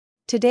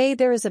Today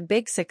there is a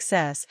big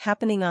success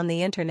happening on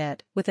the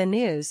internet with a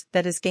news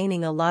that is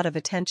gaining a lot of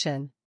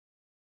attention.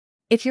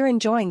 If you're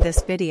enjoying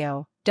this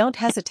video, don't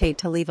hesitate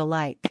to leave a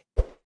like.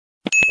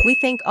 We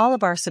thank all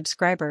of our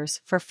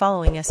subscribers for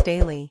following us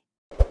daily.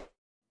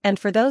 And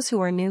for those who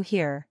are new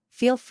here,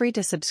 feel free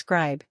to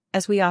subscribe,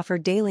 as we offer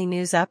daily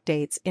news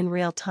updates in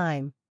real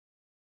time.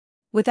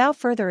 Without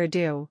further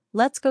ado,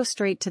 let's go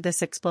straight to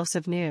this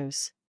explosive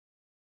news.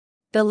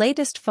 The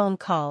latest phone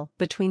call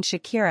between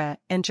Shakira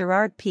and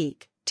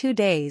Pique, 2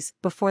 days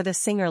before the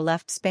singer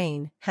left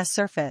Spain, has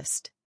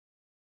surfaced.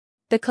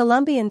 The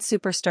Colombian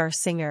superstar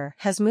singer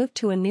has moved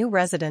to a new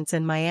residence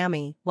in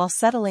Miami while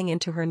settling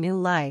into her new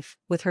life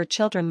with her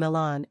children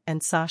Milan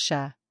and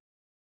Sasha.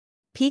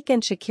 Pique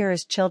and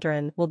Shakira's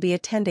children will be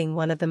attending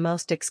one of the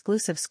most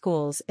exclusive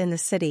schools in the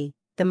city,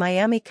 the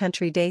Miami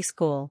Country Day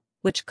School,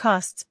 which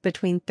costs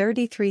between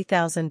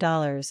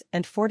 $33,000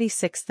 and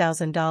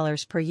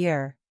 $46,000 per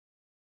year.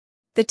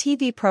 The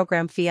TV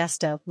program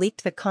Fiesta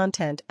leaked the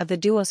content of the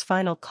duo's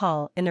final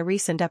call in a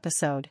recent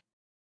episode.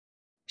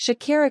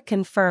 Shakira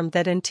confirmed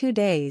that in 2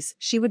 days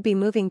she would be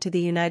moving to the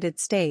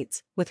United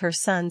States with her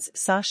sons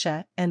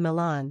Sasha and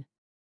Milan.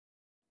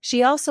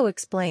 She also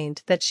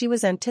explained that she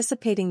was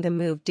anticipating the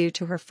move due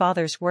to her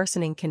father's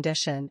worsening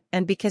condition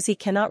and because he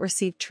cannot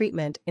receive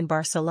treatment in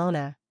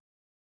Barcelona.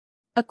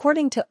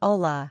 According to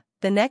Ola,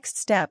 the next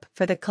step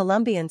for the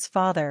Colombian's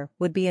father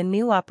would be a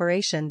new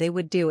operation they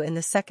would do in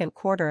the second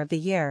quarter of the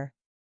year.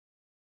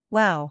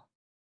 Wow!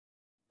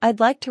 I'd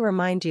like to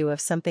remind you of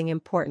something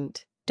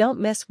important. Don't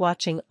miss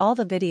watching all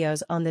the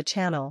videos on the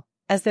channel,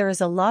 as there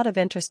is a lot of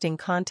interesting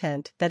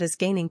content that is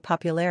gaining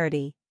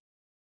popularity.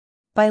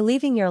 By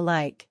leaving your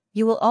like,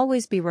 you will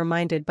always be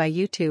reminded by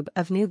YouTube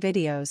of new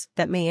videos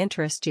that may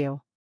interest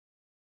you.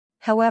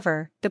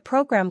 However, the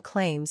program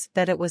claims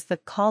that it was the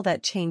call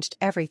that changed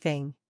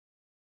everything.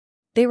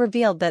 They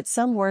revealed that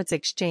some words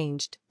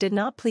exchanged did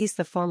not please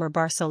the former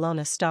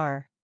Barcelona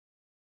star.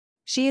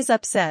 She is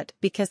upset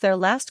because their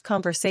last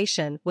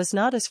conversation was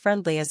not as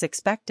friendly as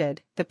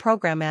expected, the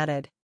program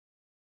added.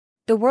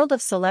 The world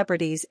of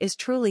celebrities is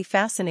truly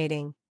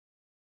fascinating.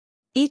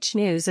 Each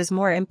news is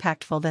more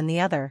impactful than the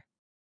other.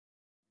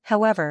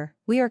 However,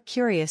 we are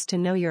curious to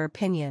know your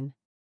opinion.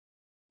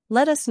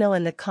 Let us know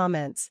in the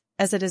comments,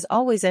 as it is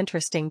always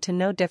interesting to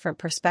know different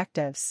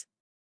perspectives.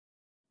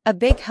 A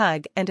big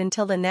hug and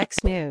until the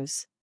next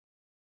news.